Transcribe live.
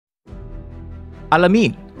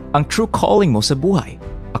Alamin ang true calling mo sa buhay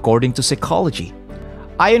according to psychology.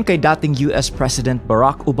 Ayon kay dating US President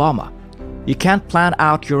Barack Obama, you can't plan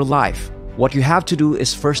out your life. What you have to do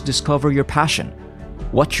is first discover your passion,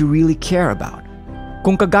 what you really care about.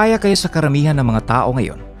 Kung kagaya kayo sa karamihan ng mga tao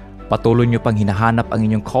ngayon, patuloy nyo pang hinahanap ang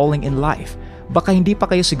inyong calling in life, baka hindi pa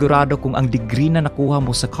kayo sigurado kung ang degree na nakuha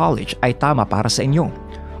mo sa college ay tama para sa inyo.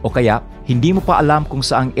 O kaya, hindi mo pa alam kung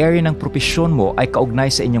saang area ng propesyon mo ay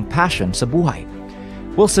kaugnay sa inyong passion sa buhay.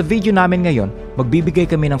 Well, sa video namin ngayon, magbibigay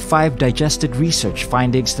kami ng 5 digested research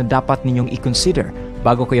findings na dapat ninyong i-consider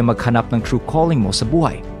bago kayo maghanap ng true calling mo sa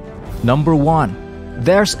buhay. Number 1.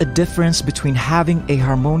 There's a difference between having a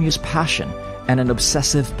harmonious passion and an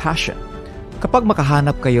obsessive passion. Kapag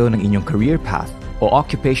makahanap kayo ng inyong career path o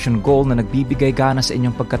occupation goal na nagbibigay gana sa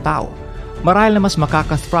inyong pagkatao, marahil na mas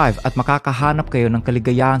makaka-thrive at makakahanap kayo ng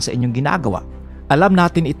kaligayahan sa inyong ginagawa. Alam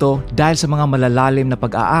natin ito dahil sa mga malalalim na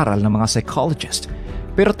pag-aaral ng mga psychologist.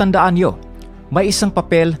 Pero tandaan nyo, may isang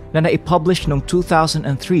papel na naipublish noong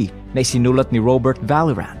 2003 na isinulat ni Robert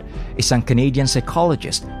Vallerand, isang Canadian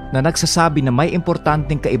psychologist na nagsasabi na may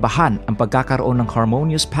importanteng kaibahan ang pagkakaroon ng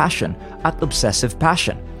harmonious passion at obsessive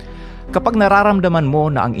passion. Kapag nararamdaman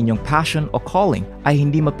mo na ang inyong passion o calling ay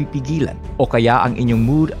hindi mapipigilan o kaya ang inyong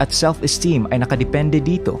mood at self-esteem ay nakadepende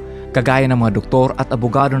dito, kagaya ng mga doktor at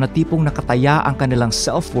abogado na tipong nakataya ang kanilang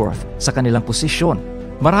self-worth sa kanilang posisyon,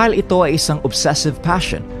 marahil ito ay isang obsessive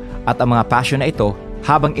passion at ang mga passion na ito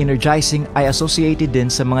habang energizing ay associated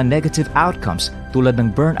din sa mga negative outcomes tulad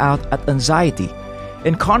ng burnout at anxiety.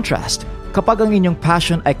 In contrast, kapag ang inyong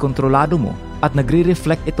passion ay kontrolado mo at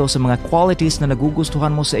nagre-reflect ito sa mga qualities na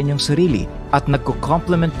nagugustuhan mo sa inyong sarili at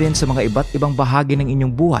nagko-complement din sa mga iba't ibang bahagi ng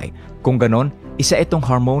inyong buhay, kung ganon, isa itong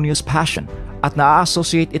harmonious passion at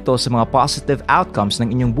na-associate ito sa mga positive outcomes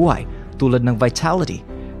ng inyong buhay tulad ng vitality,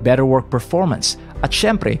 better work performance, at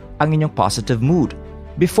syempre, ang inyong positive mood.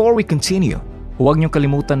 Before we continue, huwag niyong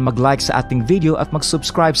kalimutan mag-like sa ating video at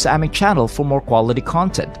mag-subscribe sa aming channel for more quality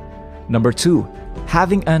content. Number 2,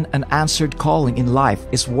 having an unanswered calling in life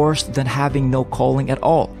is worse than having no calling at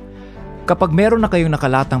all. Kapag meron na kayong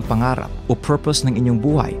nakalatang pangarap o purpose ng inyong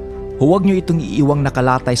buhay, huwag niyo itong iiwang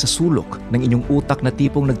nakalatay sa sulok ng inyong utak na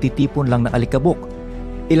tipong nagtitipon lang ng alikabok.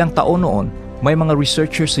 Ilang taon noon, may mga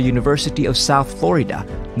researchers sa University of South Florida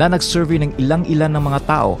na nag-survey ng ilang-ilan ng mga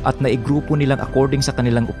tao at naigrupo nilang according sa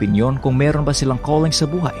kanilang opinyon kung meron ba silang calling sa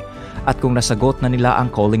buhay at kung nasagot na nila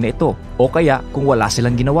ang calling na ito o kaya kung wala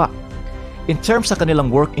silang ginawa. In terms sa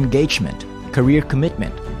kanilang work engagement, career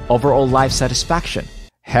commitment, overall life satisfaction,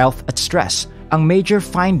 health at stress, ang major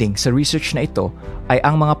finding sa research na ito ay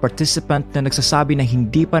ang mga participant na nagsasabi na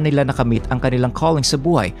hindi pa nila nakamit ang kanilang calling sa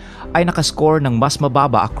buhay ay nakascore ng mas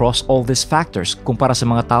mababa across all these factors kumpara sa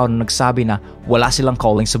mga tao na nagsabi na wala silang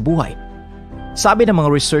calling sa buhay. Sabi ng mga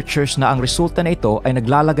researchers na ang resulta na ito ay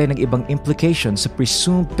naglalagay ng ibang implications sa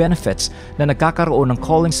presumed benefits na nagkakaroon ng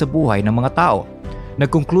calling sa buhay ng mga tao.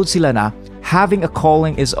 Nag-conclude sila na having a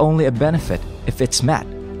calling is only a benefit if it's met,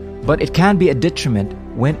 but it can be a detriment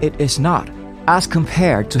when it is not, as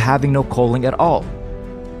compared to having no calling at all.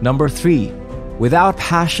 Number 3, without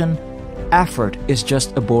passion, effort is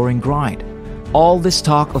just a boring grind. All this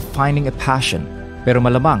talk of finding a passion, pero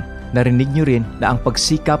malamang narinig nyo rin na ang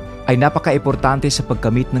pagsikap ay napaka-importante sa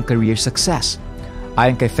pagkamit ng career success.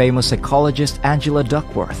 Ayon kay famous psychologist Angela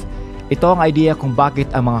Duckworth, ito ang idea kung bakit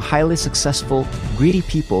ang mga highly successful, greedy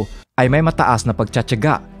people ay may mataas na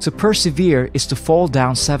pagtsatsaga. To persevere is to fall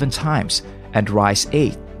down 7 times and rise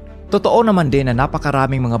 8. Totoo naman din na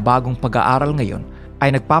napakaraming mga bagong pag-aaral ngayon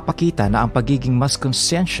ay nagpapakita na ang pagiging mas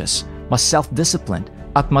conscientious, mas self-disciplined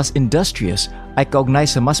at mas industrious ay kaugnay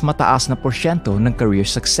sa mas mataas na porsyento ng career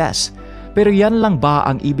success. Pero yan lang ba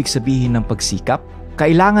ang ibig sabihin ng pagsikap?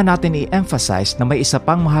 Kailangan natin i-emphasize na may isa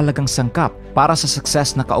pang mahalagang sangkap para sa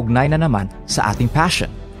success na kaugnay na naman sa ating passion.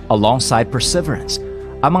 Alongside perseverance,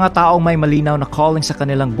 ang mga taong may malinaw na calling sa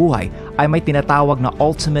kanilang buhay ay may tinatawag na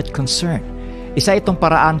ultimate concern. Isa itong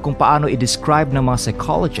paraan kung paano i-describe ng mga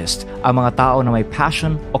psychologist ang mga tao na may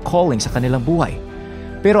passion o calling sa kanilang buhay.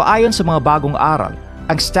 Pero ayon sa mga bagong aral,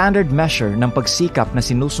 ang standard measure ng pagsikap na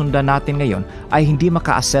sinusundan natin ngayon ay hindi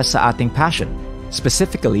maka-assess sa ating passion.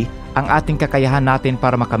 Specifically, ang ating kakayahan natin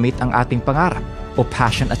para makamit ang ating pangarap o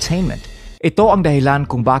passion attainment. Ito ang dahilan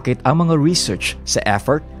kung bakit ang mga research sa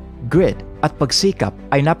effort, grit at pagsikap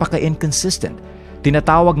ay napaka-inconsistent.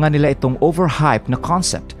 Tinatawag nga nila itong overhype na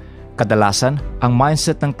concept. Kadalasan, ang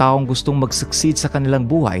mindset ng taong gustong mag-succeed sa kanilang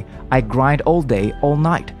buhay ay grind all day, all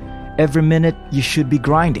night. Every minute, you should be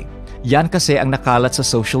grinding. Yan kasi ang nakalat sa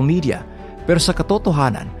social media. Pero sa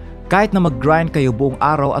katotohanan, kahit na mag-grind kayo buong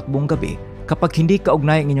araw at buong gabi, kapag hindi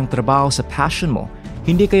kaugnay ang inyong trabaho sa passion mo,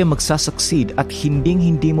 hindi kayo magsasucceed at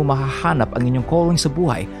hinding-hindi mo mahahanap ang inyong calling sa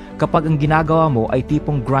buhay kapag ang ginagawa mo ay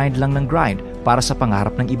tipong grind lang ng grind para sa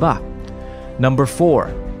pangarap ng iba. Number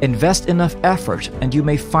 4, invest enough effort and you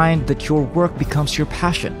may find that your work becomes your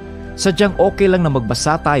passion. Sadyang okay lang na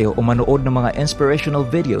magbasa tayo o manood ng mga inspirational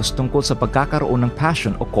videos tungkol sa pagkakaroon ng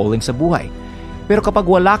passion o calling sa buhay. Pero kapag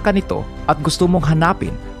wala ka nito at gusto mong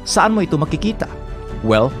hanapin, saan mo ito makikita?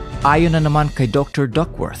 Well, ayon na naman kay Dr.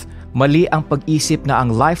 Duckworth, mali ang pag-isip na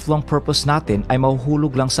ang lifelong purpose natin ay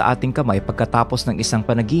mahuhulog lang sa ating kamay pagkatapos ng isang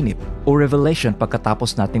panaginip o revelation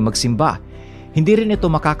pagkatapos nating magsimba. Hindi rin ito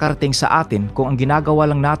makakarating sa atin kung ang ginagawa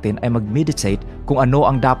lang natin ay mag-meditate kung ano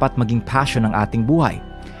ang dapat maging passion ng ating buhay.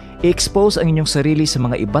 I-expose ang inyong sarili sa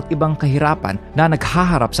mga iba't ibang kahirapan na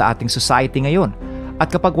naghaharap sa ating society ngayon.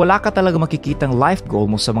 At kapag wala ka talaga makikitang life goal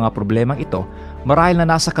mo sa mga problemang ito, marahil na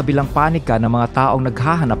nasa kabilang panig ka ng mga taong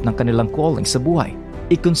naghahanap ng kanilang calling sa buhay.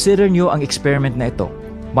 I-consider nyo ang experiment na ito.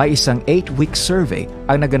 May isang 8-week survey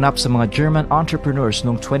ang naganap sa mga German entrepreneurs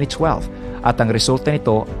noong 2012 at ang resulta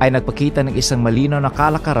nito ay nagpakita ng isang malinaw na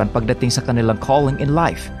kalakaran pagdating sa kanilang calling in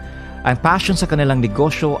life. Ang passion sa kanilang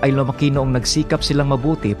negosyo ay lumaki noong nagsikap silang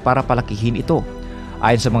mabuti para palakihin ito.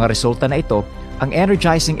 Ayon sa mga resulta na ito, ang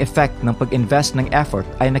energizing effect ng pag-invest ng effort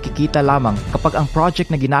ay nakikita lamang kapag ang project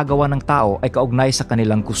na ginagawa ng tao ay kaugnay sa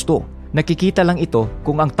kanilang gusto. Nakikita lang ito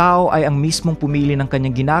kung ang tao ay ang mismong pumili ng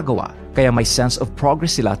kanyang ginagawa, kaya may sense of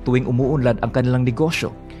progress sila tuwing umuunlad ang kanilang negosyo.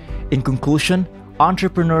 In conclusion,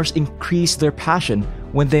 entrepreneurs increase their passion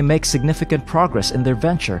when they make significant progress in their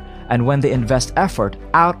venture and when they invest effort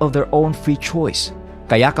out of their own free choice.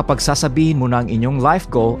 Kaya kapag sasabihin mo na ang inyong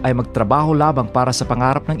life goal ay magtrabaho labang para sa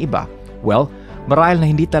pangarap ng iba, well, marahil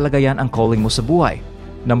na hindi talaga yan ang calling mo sa buhay.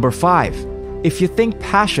 Number 5, if you think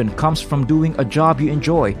passion comes from doing a job you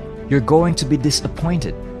enjoy, you're going to be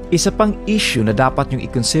disappointed. Isa pang issue na dapat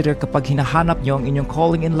niyong i-consider kapag hinahanap niyo ang inyong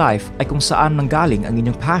calling in life ay kung saan nanggaling ang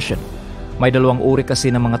inyong passion. May dalawang uri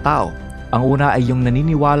kasi ng mga tao. Ang una ay yung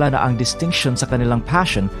naniniwala na ang distinction sa kanilang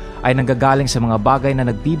passion ay nanggagaling sa mga bagay na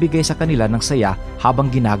nagbibigay sa kanila ng saya habang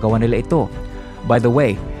ginagawa nila ito. By the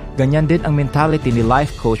way, ganyan din ang mentality ni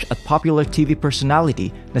life coach at popular TV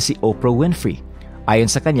personality na si Oprah Winfrey. Ayon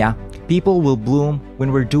sa kanya, people will bloom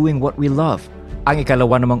when we're doing what we love. Ang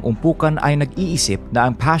ikalawa namang umpukan ay nag-iisip na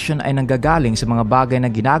ang passion ay nanggagaling sa mga bagay na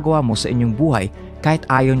ginagawa mo sa inyong buhay kahit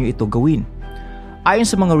ayaw nyo ito gawin. Ayon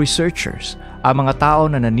sa mga researchers, ang mga tao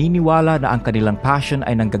na naniniwala na ang kanilang passion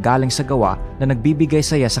ay nanggagaling sa gawa na nagbibigay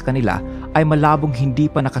saya sa kanila ay malabong hindi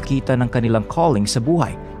pa nakakita ng kanilang calling sa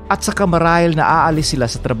buhay. At saka marahil na aalis sila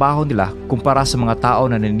sa trabaho nila kumpara sa mga tao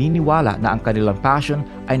na naniniwala na ang kanilang passion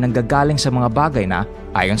ay nanggagaling sa mga bagay na,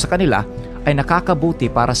 ayon sa kanila, ay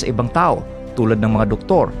nakakabuti para sa ibang tao tulad ng mga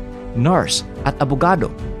doktor, nurse at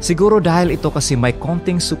abogado. Siguro dahil ito kasi may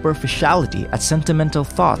konting superficiality at sentimental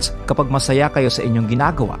thoughts kapag masaya kayo sa inyong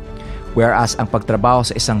ginagawa. Whereas ang pagtrabaho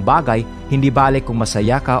sa isang bagay, hindi balik kung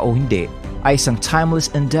masaya ka o hindi, ay isang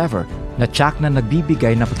timeless endeavor na tsak na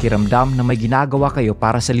nagbibigay na pakiramdam na may ginagawa kayo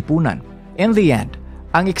para sa lipunan. In the end,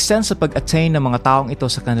 ang extent sa pag-attain ng mga taong ito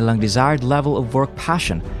sa kanilang desired level of work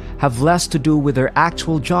passion have less to do with their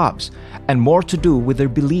actual jobs and more to do with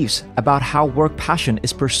their beliefs about how work passion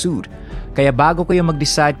is pursued. Kaya bago kayo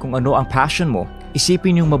mag-decide kung ano ang passion mo,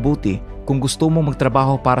 isipin niyong mabuti kung gusto mong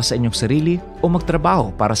magtrabaho para sa inyong sarili o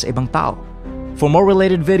magtrabaho para sa ibang tao. For more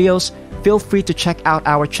related videos, feel free to check out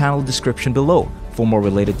our channel description below for more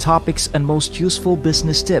related topics and most useful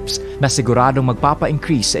business tips na siguradong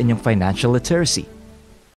magpapa-increase sa inyong financial literacy.